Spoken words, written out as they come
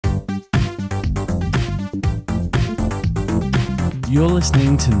You're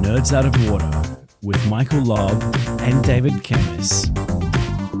listening to Nerds Out of Water with Michael Lobb and David Camis.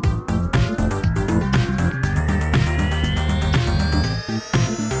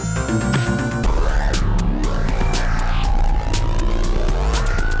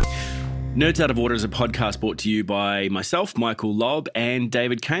 Nerds Out of Water is a podcast brought to you by myself, Michael Lobb, and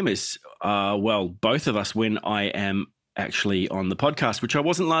David Camis. Well, both of us when I am actually on the podcast, which I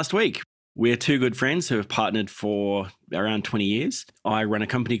wasn't last week. We're two good friends who have partnered for around 20 years. I run a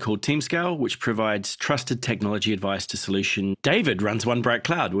company called TeamScale, which provides trusted technology advice to solution. David runs One Bright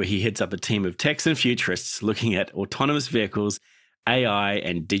Cloud, where he heads up a team of techs and futurists looking at autonomous vehicles, AI,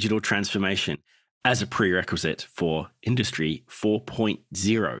 and digital transformation as a prerequisite for Industry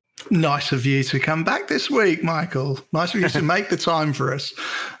 4.0. Nice of you to come back this week, Michael. Nice of you to make the time for us.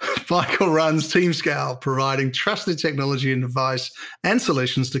 Michael runs TeamScale, providing trusted technology and advice and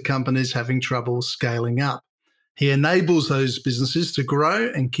solutions to companies having trouble scaling up. He enables those businesses to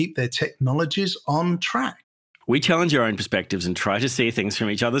grow and keep their technologies on track. We challenge our own perspectives and try to see things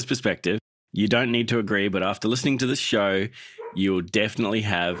from each other's perspective. You don't need to agree, but after listening to this show, you'll definitely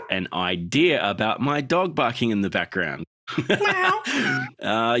have an idea about my dog barking in the background.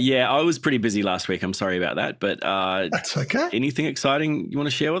 Yeah, I was pretty busy last week. I'm sorry about that, but that's okay. Anything exciting you want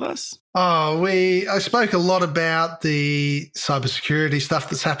to share with us? I spoke a lot about the cybersecurity stuff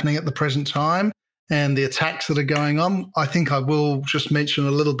that's happening at the present time and the attacks that are going on. I think I will just mention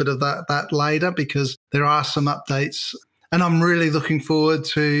a little bit of that later because there are some updates. And I'm really looking forward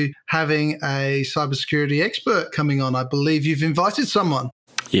to having a cybersecurity expert coming on. I believe you've invited someone.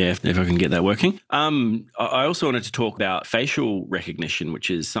 Yeah, if I can get that working. I also wanted to talk about facial recognition, which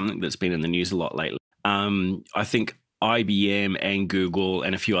is something that's been in the news a lot lately. I think IBM and Google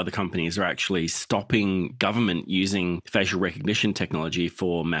and a few other companies are actually stopping government using facial recognition technology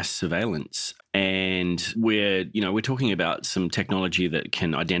for mass surveillance. And we're talking about some technology that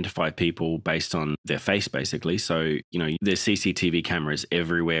can identify people based on their face, basically. So, there's CCTV cameras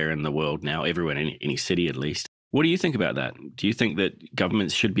everywhere in the world now, everywhere in any city at least. What do you think about that? Do you think that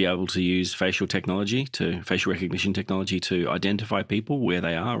governments should be able to use facial recognition technology to identify people, where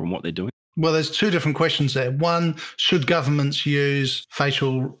they are and what they're doing? Well, there's two different questions there. One, should governments use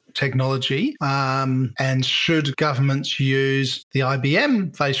facial technology? And should governments use the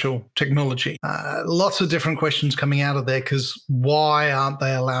IBM facial technology? Lots of different questions coming out of there because why aren't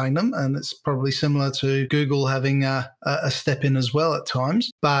they allowing them? And it's probably similar to Google having a step in as well at times.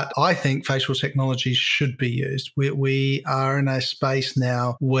 But I think facial technology should be used. We are in a space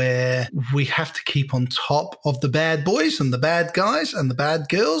now where we have to keep on top of the bad boys and the bad guys and the bad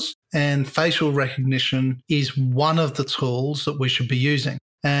girls. And facial recognition is one of the tools that we should be using.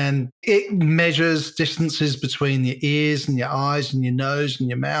 And it measures distances between your ears and your eyes and your nose and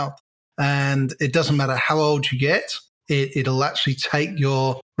your mouth. And it doesn't matter how old you get, it'll actually take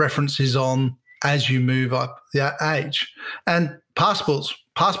your references on as you move up the age. And passport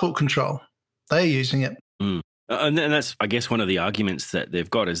control, they're using it. Mm. And that's, I guess, one of the arguments that they've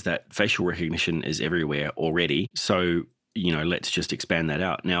got is that facial recognition is everywhere already. So let's just expand that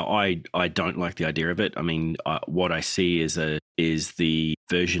out. Now, I don't like the idea of it. I mean, what I see is the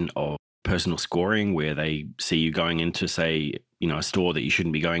version of personal scoring where they see you going into, say, a store that you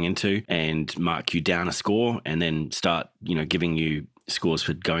shouldn't be going into and mark you down a score and then start, giving you scores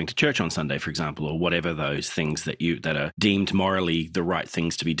for going to church on Sunday, for example, or whatever those things that are deemed morally the right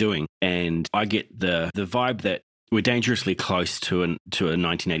things to be doing. And I get the vibe that we're dangerously close to a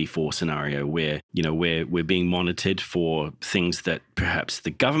 1984 scenario where, we're being monitored for things that perhaps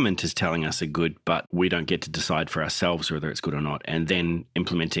the government is telling us are good, but we don't get to decide for ourselves whether it's good or not. And then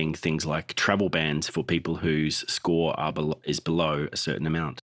implementing things like travel bans for people whose score is below a certain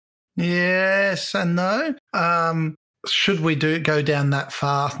amount. Yes and no. Should we go down that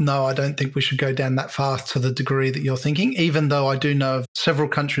far? No, I don't think we should go down that far to the degree that you're thinking, even though I do know of several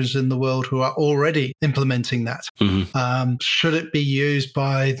countries in the world who are already implementing that. Mm-hmm. Should it be used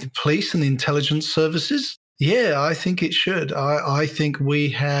by the police and the intelligence services? Yeah, I think it should. I think we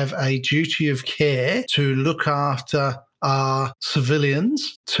have a duty of care to look after our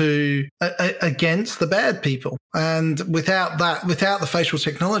civilians against the bad people. And without the facial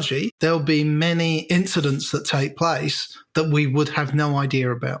technology, there'll be many incidents that take place that we would have no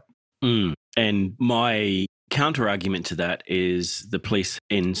idea about. And my counter argument to that is the police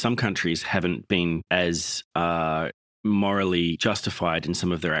in some countries haven't been as morally justified in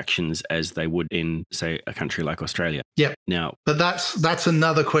some of their actions as they would in, say, a country like Australia. Yep. Now, but that's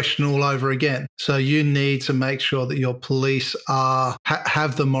another question all over again. So you need to make sure that your police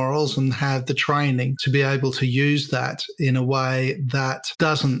have the morals and have the training to be able to use that in a way that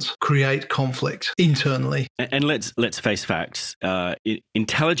doesn't create conflict internally. And let's face facts.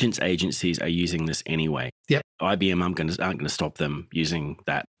 Intelligence agencies are using this anyway. Yep. IBM aren't going to stop them using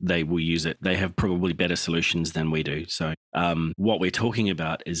that. They will use it. They have probably better solutions than we do. So what we're talking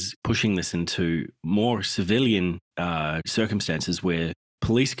about is pushing this into more civilian circumstances where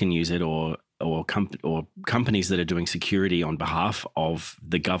police can use it, or companies that are doing security on behalf of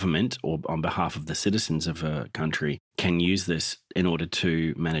the government or on behalf of the citizens of a country can use this in order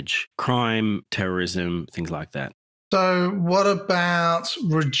to manage crime, terrorism, things like that. So what about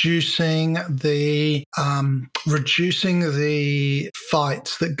reducing the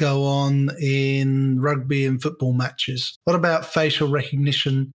fights that go on in rugby and football matches? What about facial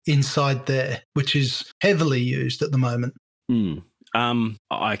recognition inside there, which is heavily used at the moment?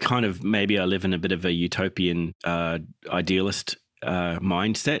 I kind of, maybe I live in a bit of a utopian idealist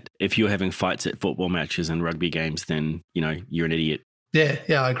mindset. If you're having fights at football matches and rugby games, then, you're an idiot. Yeah,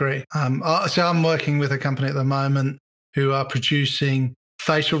 I agree. So I'm working with a company at the moment who are producing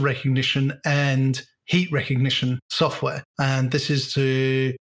facial recognition and heat recognition software. And this is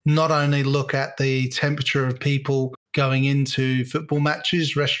to not only look at the temperature of people going into football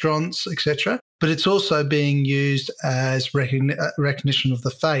matches, restaurants, etc., but it's also being used as recognition of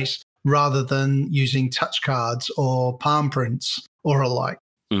the face rather than using touch cards or palm prints or alike.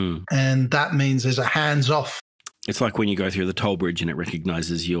 And that means there's a hands-off. It's like when you go through the toll bridge and it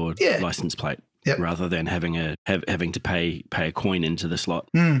recognizes your license plate rather than having to pay a coin into the slot.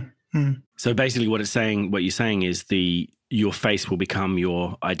 So basically what you're saying is your face will become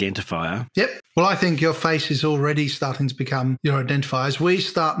your identifier. Yep. Well, I think your face is already starting to become your identifier. As we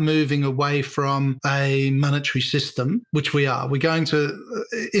start moving away from a monetary system, which we are, we're going to,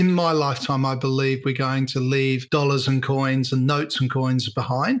 in my lifetime, I believe we're going to leave dollars and coins and notes and coins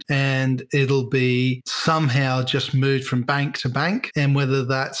behind, and it'll be somehow just moved from bank to bank. And whether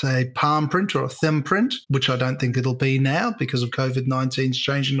that's a palm print or a thumb print, which I don't think it'll be now because of COVID-19's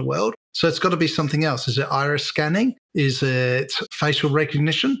changing the world. So it's got to be something else. Is it iris scanning? Is it facial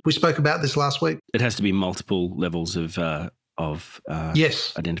recognition? We spoke about this last week. It has to be multiple levels of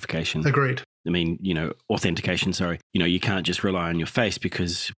yes, identification. Agreed. I mean, authentication, sorry. You can't just rely on your face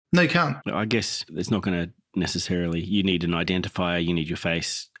because... No, you can't. I guess it's not going to necessarily... You need an identifier. You need your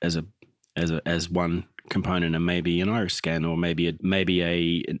face as one component, and maybe an iris scan, or maybe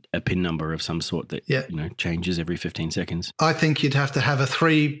a PIN number of some sort that changes every 15 seconds. I think you'd have to have a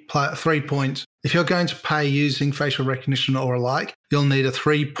three point. If you're going to pay using facial recognition or alike, you'll need a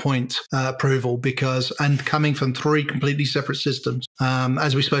 3-point approval and coming from 3 completely separate systems.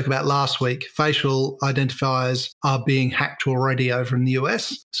 As we spoke about last week, facial identifiers are being hacked already over in the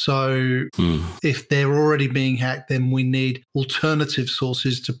US. So if they're already being hacked, then we need alternative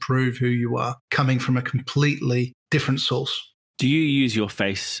sources to prove who you are, coming from a completely different source. Do you use your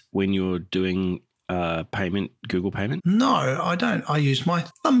face when you're doing payment, Google payment? No, I don't. I use my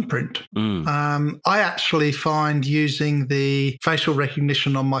thumbprint. I actually find using the facial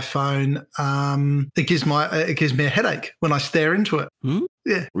recognition on my phone, it gives me a headache when I stare into it.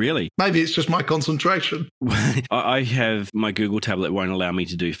 Yeah. Really? Maybe it's just my concentration. I have my Google tablet won't allow me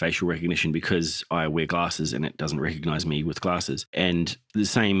to do facial recognition because I wear glasses and it doesn't recognize me with glasses. And the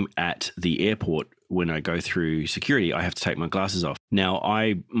same at the airport. When I go through security, I have to take my glasses off. Now,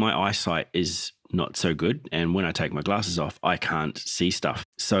 my eyesight is not so good, and when I take my glasses off, I can't see stuff.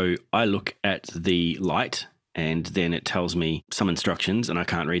 So I look at the light, and then it tells me some instructions, and I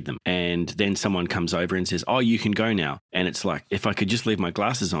can't read them. And then someone comes over and says, "Oh, you can go now." And it's like, if I could just leave my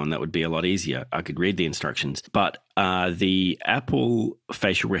glasses on, that would be a lot easier. I could read the instructions. But the Apple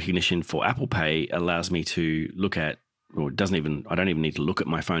facial recognition for Apple Pay allows me to look at, or I don't even need to look at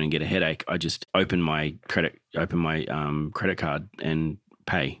my phone and get a headache. I just open my credit card and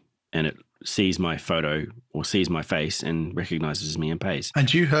pay, and it sees my photo or sees my face and recognizes me and pays.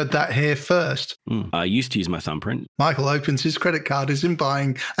 And you heard that here first. I used to use my thumbprint. Michael opens his credit card, is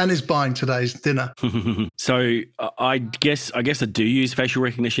buying today's dinner. So I guess I do use facial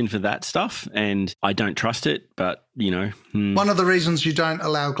recognition for that stuff, and I don't trust it, but One of the reasons you don't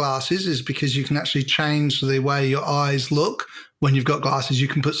allow glasses is because you can actually change the way your eyes look. When you've got glasses, you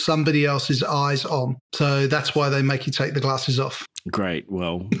can put somebody else's eyes on. So that's why they make you take the glasses off. Great.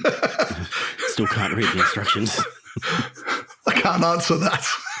 Well, still can't read the instructions. I can't answer that.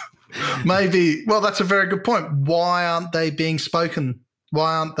 Maybe. Well, that's a very good point. Why aren't they being spoken?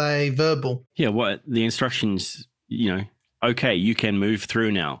 Why aren't they verbal? Yeah, the instructions okay, you can move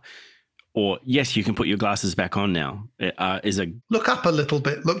through now. Or, yes, you can put your glasses back on now. Look up a little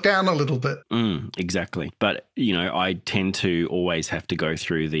bit, look down a little bit. Exactly. But, I tend to always have to go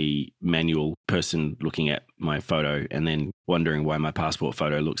through the manual person looking at my photo and then wondering why my passport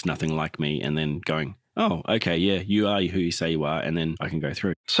photo looks nothing like me and then going, oh, okay, yeah, you are who you say you are, and then I can go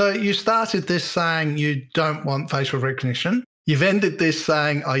through. So you started this saying you don't want facial recognition. You've ended this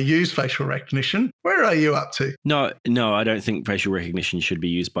saying, I use facial recognition. Where are you up to? No, I don't think facial recognition should be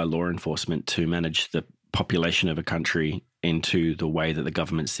used by law enforcement to manage the population of a country into the way that the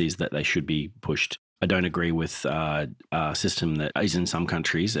government sees that they should be pushed. I don't agree with a system that is in some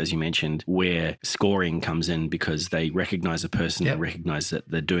countries, as you mentioned, where scoring comes in because they recognize a person and recognize that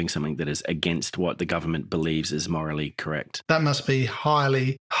they're doing something that is against what the government believes is morally correct. That must be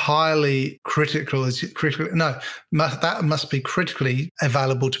highly critical. That must be critically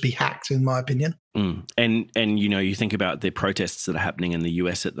available to be hacked, in my opinion. And you think about the protests that are happening in the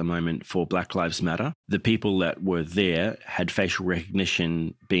US at the moment for Black Lives Matter. The people that were there, had facial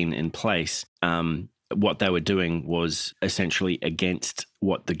recognition been in place, what they were doing was essentially against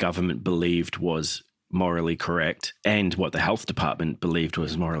what the government believed was morally correct and what the health department believed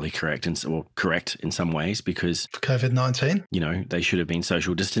was morally correct or correct in some ways because COVID-19, they should have been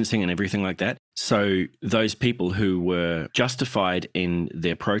social distancing and everything like that. So those people who were justified in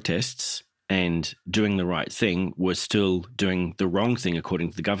their protests and doing the right thing were still doing the wrong thing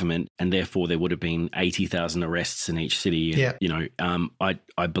according to the government, and therefore there would have been 80,000 arrests in each city.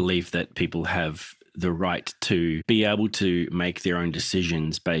 I believe that people have the right to be able to make their own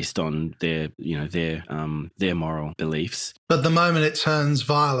decisions based on their moral beliefs. But the moment it turns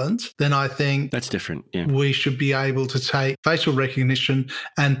violent, then I think that's different. Yeah. We should be able to take facial recognition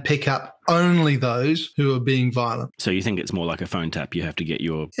and pick up only those who are being violent. So you think it's more like a phone tap? You have to get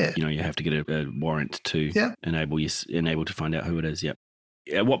you have to get a warrant to enable to find out who it is. Yeah.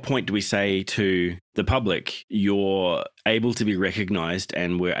 At what point do we say to the public, you're able to be recognized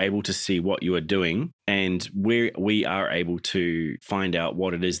and we're able to see what you are doing and we are able to find out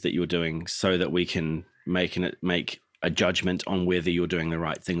what it is that you're doing so that we can make a judgment on whether you're doing the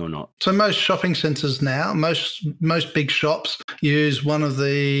right thing or not? So most shopping centres now, most big shops use one of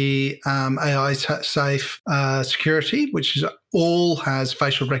the AI safe security, which is all has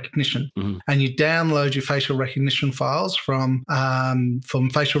facial recognition, and you download your facial recognition files from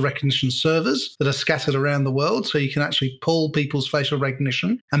facial recognition servers that are scattered around the world, so you can actually pull people's facial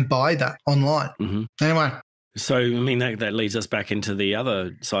recognition and buy that online. Anyway. So, I mean, that leads us back into the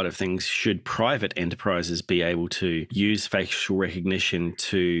other side of things. Should private enterprises be able to use facial recognition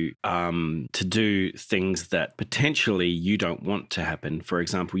to do things that potentially you don't want to happen? For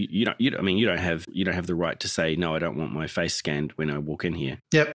example, you don't have the right to say, no, I don't want my face scanned when I walk in here.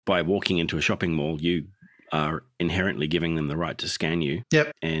 Yep. By walking into a shopping mall, you are inherently giving them the right to scan you.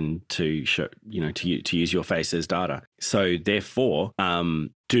 Yep. And to show, to use your face as data. So, therefore,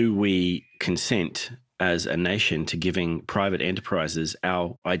 do we consent as a nation to giving private enterprises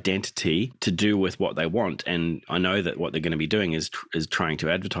our identity to do with what they want? And I know that what they're going to be doing is trying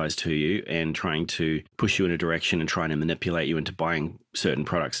to advertise to you and trying to push you in a direction and trying to manipulate you into buying certain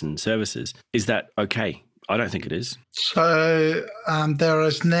products and services. Is that okay? I don't think it is. So there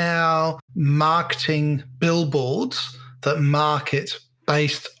is now marketing billboards that market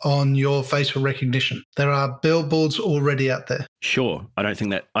based on your facial recognition. There are billboards already out there. Sure. I don't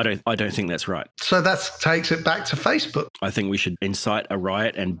think that's right. So that takes it back to Facebook. I think we should incite a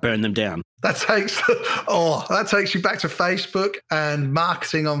riot and burn them down. That takes you back to Facebook and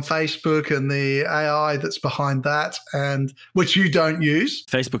marketing on Facebook and the AI that's behind that, and which you don't use.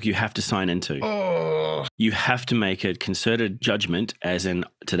 Facebook, you have to sign into. You have to make a concerted judgment, as in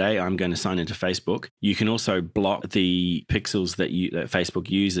today I'm going to sign into Facebook. You can also block the pixels that Facebook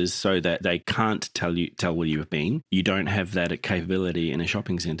uses so that they can't tell where you've been. You don't have that capability in a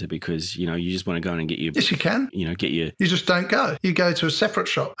shopping center because you just want to go in and get your. Yes, you can. You just don't go. You go to a separate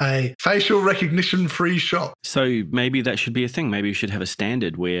shop, a facial recognition free shop. So maybe that should be a thing. Maybe we should have a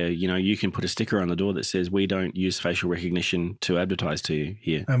standard where you can put a sticker on the door that says we don't use facial recognition to advertise to you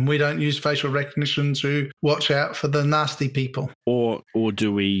here, and we don't use facial recognition to watch out for the nasty people. Or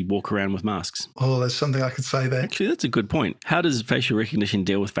do we walk around with masks? Oh, there's something I could say there. Actually, that's a good point. How does facial recognition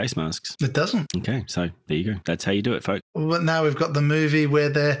deal with face masks? It doesn't. Okay, so there you go. That's how you do it, folks. But now we've got the movie where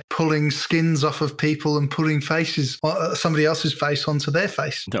they're pulling skins off of people and putting somebody else's face onto their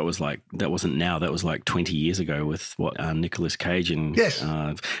face. That wasn't now. That was like 20 years ago with Nicolas Cage and yes.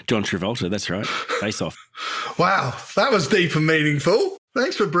 John Travolta. That's right. Face Off. Wow, that was deep and meaningful.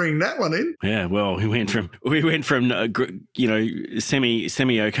 Thanks for bringing that one in. Yeah, well, we went from semi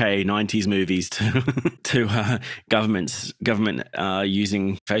okay 90s movies to government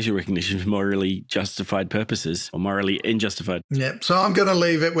using facial recognition for morally justified purposes or morally unjustified. Yeah, so I'm going to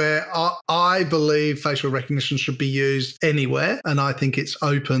leave it where I believe facial recognition should be used anywhere, and I think it's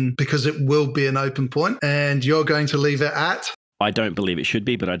open because it will be an open point. And you're going to leave it at? I don't believe it should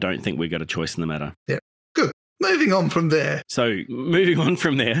be, but I don't think we've got a choice in the matter. Yeah, good. Moving on from there. So moving on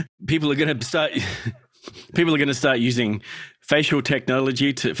from there, people are going to start using facial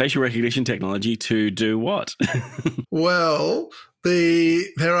recognition technology to do what? Well,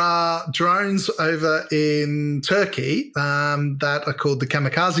 there are drones over in Turkey that are called the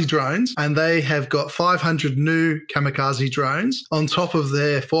kamikaze drones, and they have got 500 new kamikaze drones on top of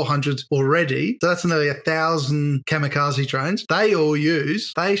their 400 already. So that's nearly 1,000 kamikaze drones. They all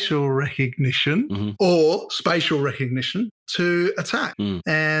use facial recognition or spatial recognition to attack.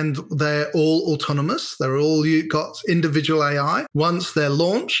 And they're all autonomous. They're all got individual AI. Once they're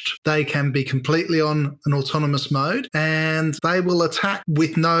launched, they can be completely on an autonomous mode, and they will attack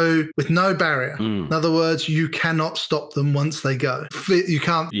with no barrier. In other words, you cannot stop them once they go. You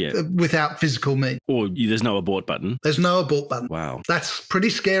can't without physical means. Or there's no abort button. There's no abort button. Wow. That's pretty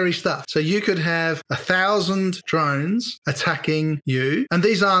scary stuff. So you could have 1,000 drones attacking you. And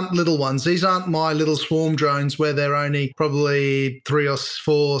these aren't little ones. These aren't my little swarm drones where they're only probably 3 or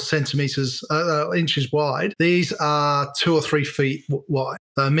 4 centimeters, inches wide. These are 2 or 3 feet wide,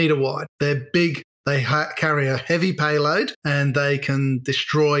 a meter wide. They're big. They carry a heavy payload and they can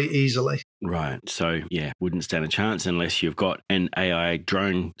destroy easily. Right. So, wouldn't stand a chance unless you've got an AI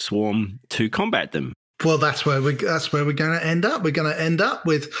drone swarm to combat them. Well, that's where we're going to end up. We're going to end up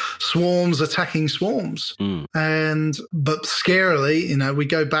with swarms attacking swarms. But scarily, we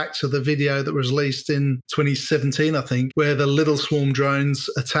go back to the video that was released in 2017, I think, where the little swarm drones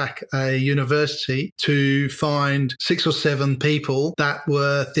attack a university to find 6 or 7 people that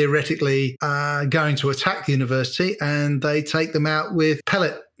were theoretically going to attack the university, and they take them out with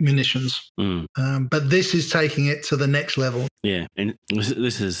pellet munitions. But this is taking it to the next level. Yeah, and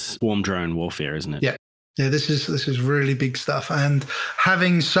this is swarm drone warfare, isn't it? Yeah. Yeah, this is really big stuff. And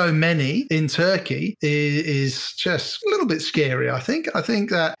having so many in Turkey is just a little bit scary, I think. I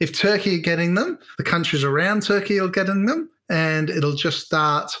think that if Turkey are getting them, the countries around Turkey are getting them, and it'll just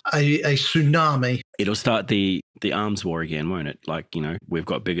start a tsunami. It'll start the arms war again, won't it? Like, we've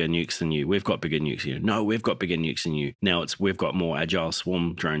got bigger nukes than you. We've got bigger nukes than you. No, we've got bigger nukes than you. Now we've got more agile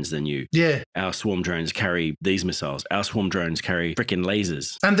swarm drones than you. Yeah. Our swarm drones carry these missiles. Our swarm drones carry freaking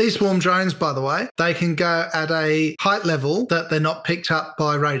lasers. And these swarm drones, by the way, they can go at a height level that they're not picked up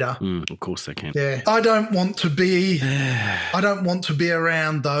by radar. Of course they can. Yeah. I don't want to be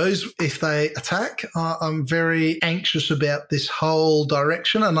around those if they attack. I'm very anxious about this whole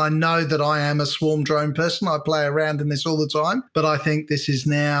direction, and I know that I am a swarm drone person. I play around in this all the time, but I think this is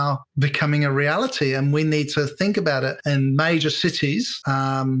now becoming a reality, and we need to think about it. And major cities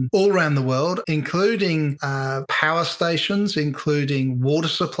all around the world, including power stations, including water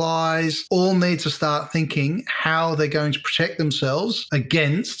supplies, all need to start thinking how they're going to protect themselves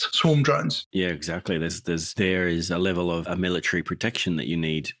against swarm drones. Yeah, exactly. There is a level of a military protection that you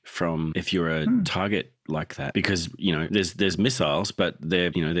need from if you're a target like that, because there's missiles, but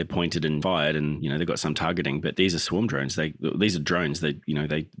they're pointed and fired, and they've got some targeting. But these are swarm drones. These are drones.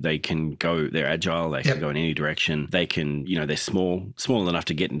 They can go. They're agile. They can go in any direction. They can they're small enough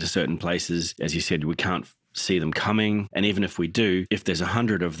to get into certain places. As you said, we can't see them coming, and even if we do, if there's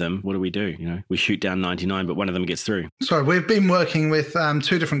 100 of them, what do? We shoot down 99, but one of them gets through. So we've been working with 2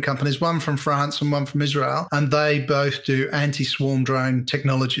 different companies, one from France and one from Israel, and they both do anti-swarm drone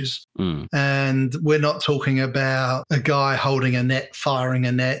technologies. And we're not talking about a guy holding a net, firing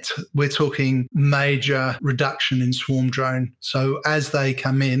a net. We're talking major reduction in swarm drone. So as they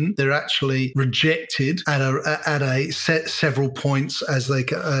come in, they're actually rejected at a set several points as they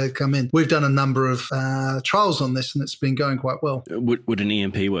come in. We've done a number of trials on this, and it's been going quite well. Would an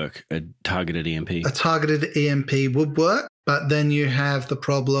EMP work? A targeted EMP? A targeted EMP would work, but then you have the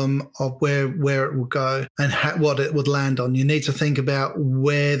problem of where it will go and what it would land on. You need to think about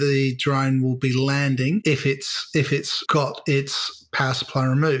where the drone will be landing if it's got its power supply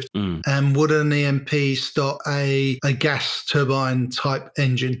removed. And would an EMP stop a gas turbine type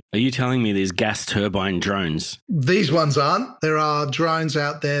engine? Are you telling me there's gas turbine drones? These ones aren't. There are drones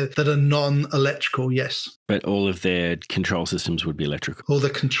out there that are non-electrical, yes. But all of their control systems would be electrical. All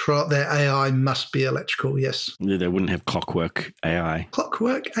their AI must be electrical, yes. They wouldn't have clockwork Clockwork AI.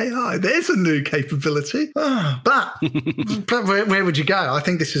 Clockwork AI. There's a new capability. But where would you go? I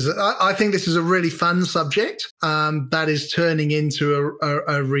think this is a really fun subject that is turning into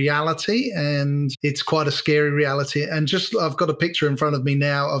a reality, and it's quite a scary reality. And just I've got a picture in front of me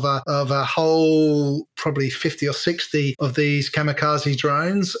now of a whole probably 50 or 60 of these kamikaze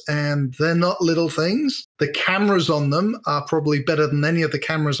drones, and they're not little things. The cameras on them are probably better than any of the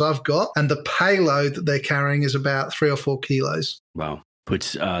cameras I've got, and the payload that they're carrying is about 3 or 4 kilos. Wow.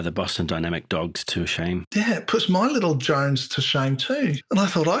 Puts the Boston Dynamic dogs to shame. Yeah, it puts my little drones to shame too. And I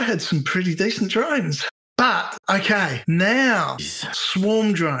thought I had some pretty decent drones. But, okay, now,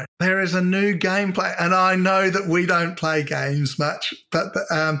 swarm drone. There is a new gameplay, and I know that we don't play games much, but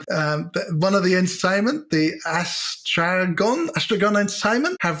one of the entertainment, the Astragon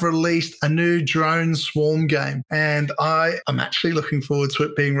Entertainment, have released a new drone swarm game. And I am actually looking forward to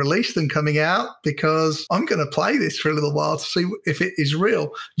it being released and coming out, because I'm going to play this for a little while to see if it is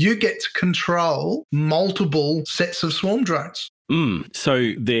real. You get to control multiple sets of swarm drones.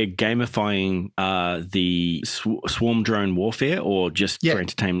 So they're gamifying the swarm drone warfare, or just for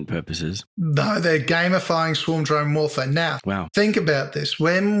entertainment purposes? No, they're gamifying swarm drone warfare. Now, think about this.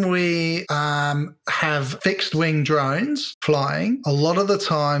 When we have fixed wing drones flying, a lot of the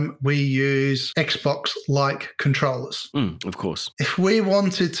time we use Xbox-like controllers. Of course. If we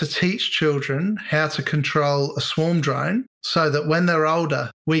wanted to teach children how to control a swarm drone, so that when they're older,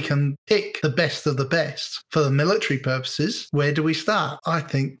 we can pick the best of the best for the military purposes, where do we start? I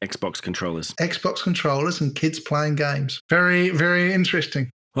think Xbox controllers and kids playing games. Very, very interesting.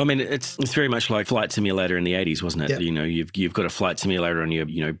 Well, I mean, it's very much like Flight Simulator in the 80s, wasn't it? Yep. You know, you've got a flight simulator on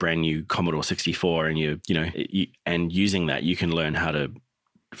your brand new Commodore 64, and and using that, you can learn how to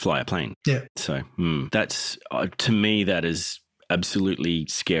fly a plane. Yeah. So that's to me, that is absolutely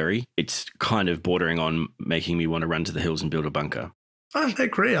scary. It's kind of bordering on making me want to run to the hills and build a bunker. I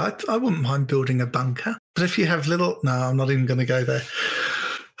agree. I wouldn't mind building a bunker. But if you have no, I'm not even going to go there.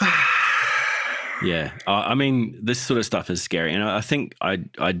 Yeah. I mean, this sort of stuff is scary. And I think I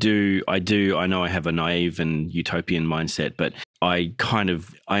know I have a naive and utopian mindset, but I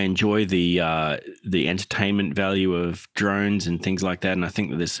enjoy the entertainment value of drones and things like that. And I think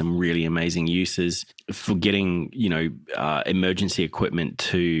that there's some really amazing uses for getting, emergency equipment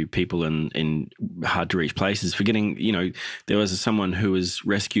to people in hard to reach places, for getting, there was someone who was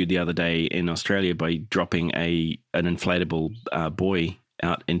rescued the other day in Australia by dropping an inflatable buoy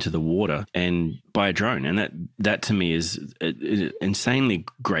out into the water and by a drone. And that to me is insanely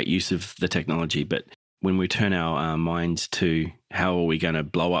great use of the technology. But when we turn our minds to how are we going to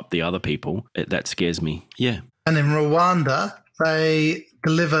blow up the other people, that scares me. Yeah. And in Rwanda, they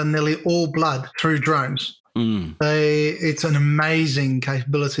deliver nearly all blood through drones. It's an amazing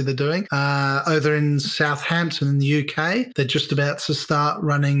capability they're doing. Over in Southampton in the UK, they're just about to start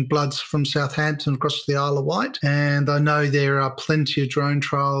running bloods from Southampton across the Isle of Wight. And I know there are plenty of drone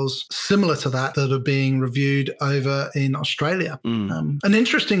trials similar to that are being reviewed over in Australia. An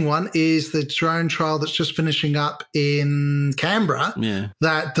interesting one is the drone trial that's just finishing up in Canberra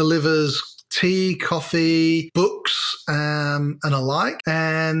that delivers tea, coffee, books, and alike,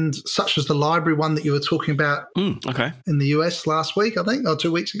 and such as the library one that you were talking about in the US last week, I think, or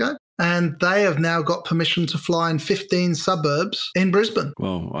 2 weeks ago. And they have now got permission to fly in 15 suburbs in Brisbane.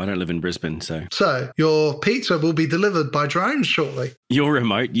 Well, I don't live in Brisbane, so. So your pizza will be delivered by drone shortly. You're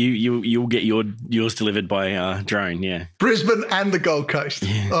remote. You'll get yours delivered by drone, yeah. Brisbane and the Gold Coast.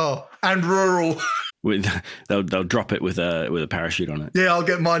 Yeah. Oh, and rural. They'll drop it with a parachute on it. Yeah, I'll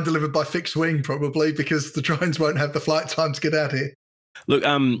get mine delivered by fixed wing probably, because the drones won't have the flight time to get out here. Look,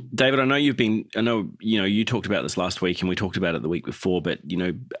 David, I know you talked about this last week and we talked about it the week before, but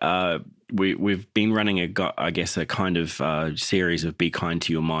we've been running a kind of series of Be Kind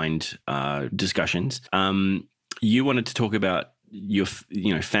to Your Mind discussions. You wanted to talk about your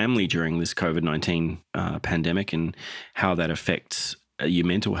family during this COVID-19 pandemic and how that affects your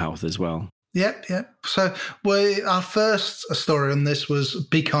mental health as well. Yep. So our first story on this was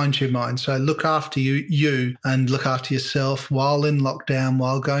Be Kind to Your Mind. So look after you and look after yourself while in lockdown,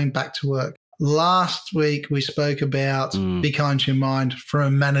 while going back to work. Last week, we spoke about Be Kind to Your Mind from a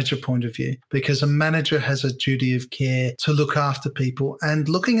manager point of view, because a manager has a duty of care to look after people, and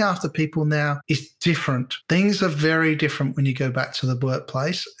looking after people now is different. Things are very different when you go back to the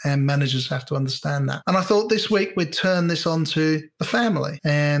workplace, and managers have to understand that. And I thought this week we'd turn this on to the family,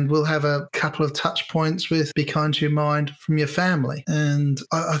 and we'll have a couple of touch points with Be Kind to Your Mind from your family. And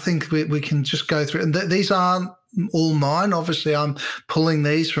I think we can just go through it. And these aren't all mine. Obviously, I'm pulling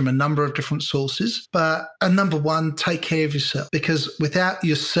these from a number of different sources. But number one, take care of yourself, because without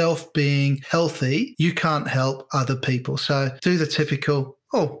yourself being healthy, you can't help other people. So do the typical,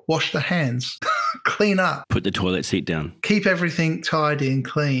 wash the hands, clean up. Put the toilet seat down. Keep everything tidy and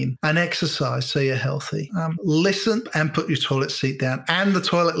clean, and exercise so you're healthy. Listen and put your toilet seat down and the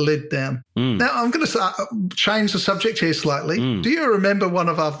toilet lid down. Now, I'm going to change the subject here slightly. Do you remember one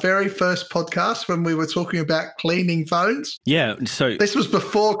of our very first podcasts when we were talking about cleaning phones? Yeah. So this was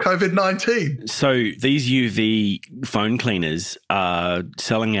before COVID-19. So these UV phone cleaners are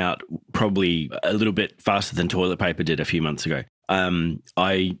selling out probably a little bit faster than toilet paper did a few months ago.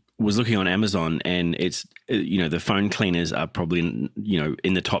 I was looking on Amazon, and it's, the phone cleaners are probably,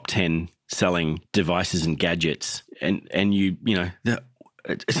 in the top 10 selling devices and gadgets. And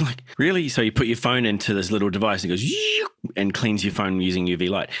it's like, really? So you put your phone into this little device and it goes and cleans your phone using UV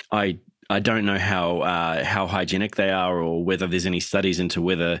light. I don't know how hygienic they are, or whether there's any studies into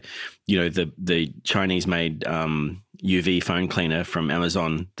whether, the Chinese made UV phone cleaner from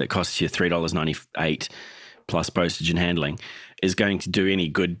Amazon that costs you $3.98 plus postage and handling is going to do any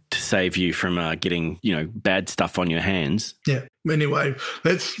good to save you from getting, bad stuff on your hands. Yeah. Anyway,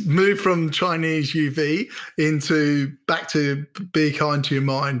 let's move from Chinese UV back to be kind to your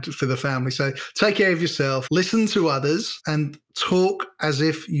mind for the family. So take care of yourself, listen to others, and talk as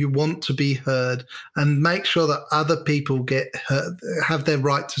if you want to be heard, and make sure that other people have their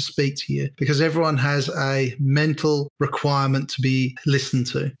right to speak to you, because everyone has a mental requirement to be listened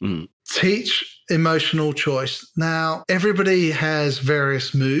to. Teach emotional choice. Now, everybody has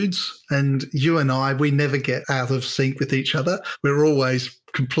various moods, and you and I, we never get out of sync with each other. We're always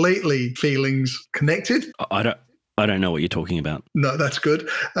completely feelings connected. I don't know what you're talking about. No, that's good.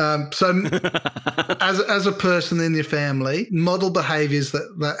 So as a person in your family, model behaviors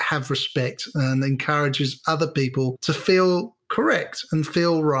that have respect and encourages other people to feel correct and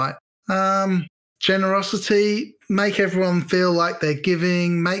feel right. Generosity, make everyone feel like they're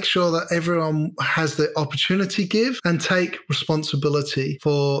giving, make sure that everyone has the opportunity to give, and take responsibility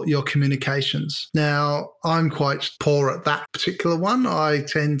for your communications. Now, I'm quite poor at that particular one. I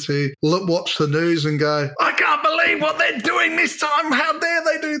tend to watch the news and go, I can't believe what they're doing this time. How dare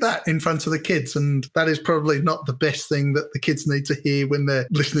they do that in front of the kids? And that is probably not the best thing that the kids need to hear when they're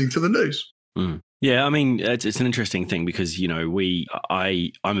listening to the news. Yeah, I mean, it's an interesting thing because,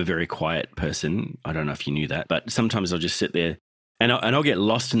 I'm a very quiet person. I don't know if you knew that, but sometimes I'll just sit there and I'll get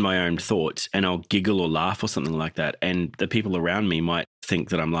lost in my own thoughts, and I'll giggle or laugh or something like that. And the people around me might think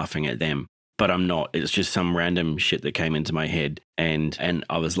that I'm laughing at them, but I'm not. It's just some random shit that came into my head, and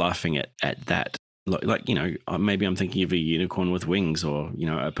I was laughing at that. Like, maybe I'm thinking of a unicorn with wings, or,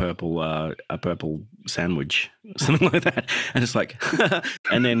 a purple sandwich, something like that. And it's like,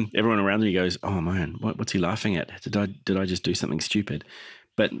 and then everyone around me goes, oh man, what's he laughing at? Did I just do something stupid?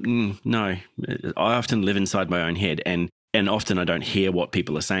 But no, I often live inside my own head, and often I don't hear what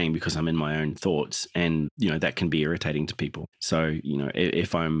people are saying because I'm in my own thoughts, and, that can be irritating to people. So,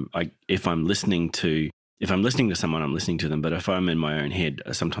 if I'm listening to someone, I'm listening to them. But if I'm in my own head,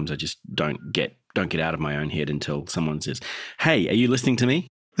 sometimes I just don't get out of my own head until someone says, hey, are you listening to me?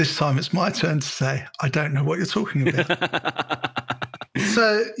 This time it's my turn to say, I don't know what you're talking about.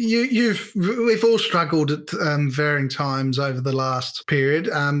 So we've all struggled at varying times over the last period.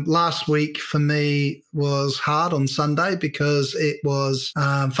 Last week for me was hard on Sunday because it was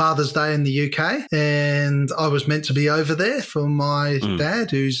Father's Day in the UK, and I was meant to be over there for my dad,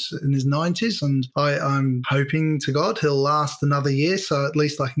 who's in his 90s, and I'm hoping to God he'll last another year, so at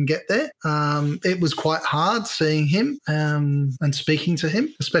least I can get there. It was quite hard seeing him and speaking to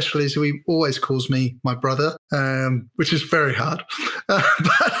him, especially as he always calls me my brother, which is very hard.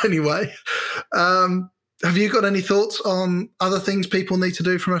 But anyway, have you got any thoughts on other things people need to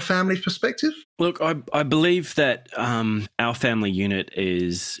do from a family perspective? Look, I believe that our family unit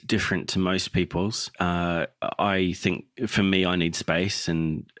is different to most people's. I think for me, I need space,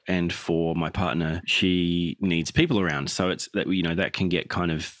 and for my partner, she needs people around. So it's that, that can get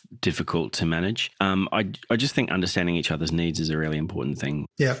kind of difficult to manage. I just think understanding each other's needs is a really important thing.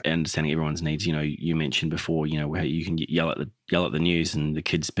 Yeah. Understanding everyone's needs. You mentioned before, how you can yell at the news and the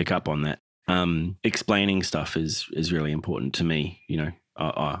kids pick up on that. Explaining stuff is really important to me.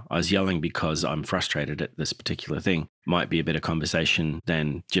 I was yelling because I'm frustrated at this particular thing. Might be a better conversation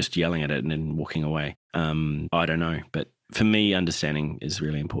than just yelling at it and then walking away. I don't know, but for me, understanding is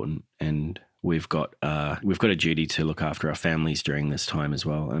really important, and we've got a duty to look after our families during this time as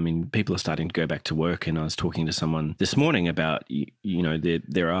well. I mean, people are starting to go back to work, and I was talking to someone this morning about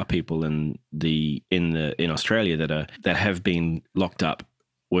there are people in Australia that have been locked up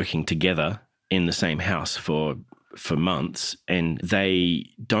working together in the same house for months, and they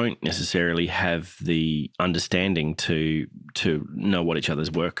don't necessarily have the understanding to know what each other's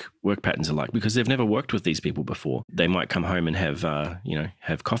work patterns are like, because they've never worked with these people before. They might come home and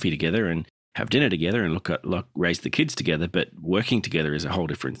have coffee together and have dinner together and raise the kids together, but working together is a whole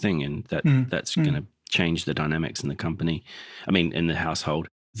different thing, and that's going to change the dynamics in the company. I mean, in the household.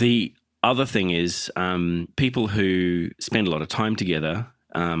 The other thing is people who spend a lot of time together.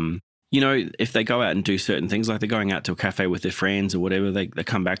 If they go out and do certain things, like they're going out to a cafe with their friends or whatever, they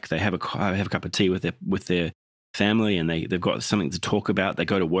come back, they have a cup of tea with their family, and they've got something to talk about. They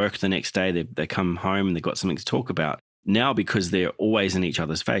go to work the next day, they come home and they've got something to talk about. Now, because they're always in each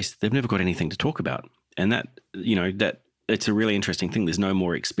other's face, they've never got anything to talk about. And that it's a really interesting thing. There's no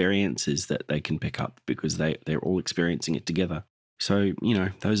more experiences that they can pick up because they're all experiencing it together. So,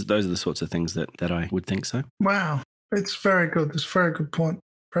 those are the sorts of things that I would think so. Wow. It's very good. It's a very good point.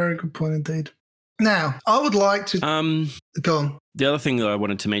 Very good point indeed. Now, I would like to go on. The other thing that I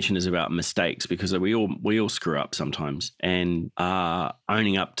wanted to mention is about mistakes, because we all screw up sometimes, and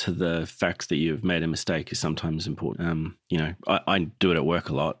owning up to the fact that you've made a mistake is sometimes important. I do it at work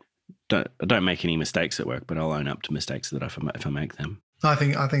a lot. I don't make any mistakes at work, but I'll own up to mistakes that if I make them. I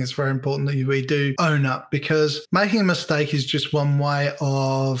think it's very important that we do own up, because making a mistake is just one way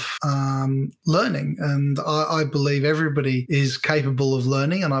of learning. And I believe everybody is capable of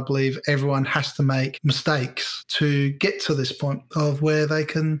learning, and I believe everyone has to make mistakes to get to this point of where they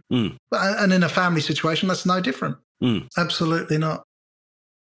can. And in a family situation, that's no different. Absolutely not.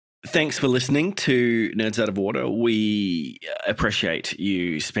 Thanks for listening to Nerds Out of Water. We appreciate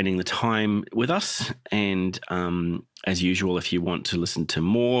you spending the time with us. And as usual, if you want to listen to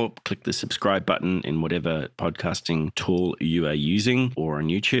more, click the subscribe button in whatever podcasting tool you are using, or on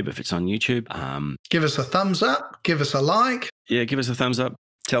YouTube if it's on YouTube. Give us a thumbs up. Give us a like. Yeah, give us a thumbs up.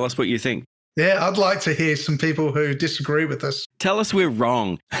 Tell us what you think. Yeah, I'd like to hear some people who disagree with us. Tell us we're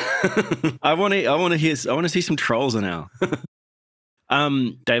wrong. I want to see some trolls now.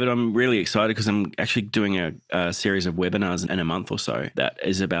 David, I'm really excited because I'm actually doing a series of webinars in a month or so that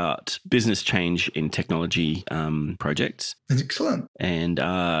is about business change in technology projects. Excellent. And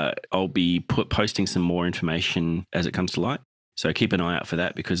I'll be posting some more information as it comes to light. So keep an eye out for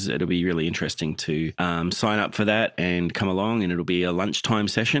that, because it'll be really interesting to sign up for that and come along, and it'll be a lunchtime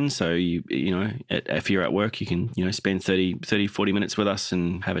session. So, if you're at work, you can, spend 30, 40 minutes with us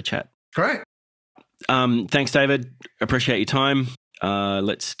and have a chat. Great. Thanks, David. Appreciate your time.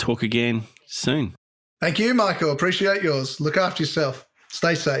 Let's talk again soon. Thank you, Michael. Appreciate yours. Look after yourself.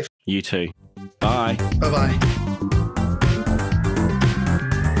 Stay safe. You too. Bye. Bye-bye.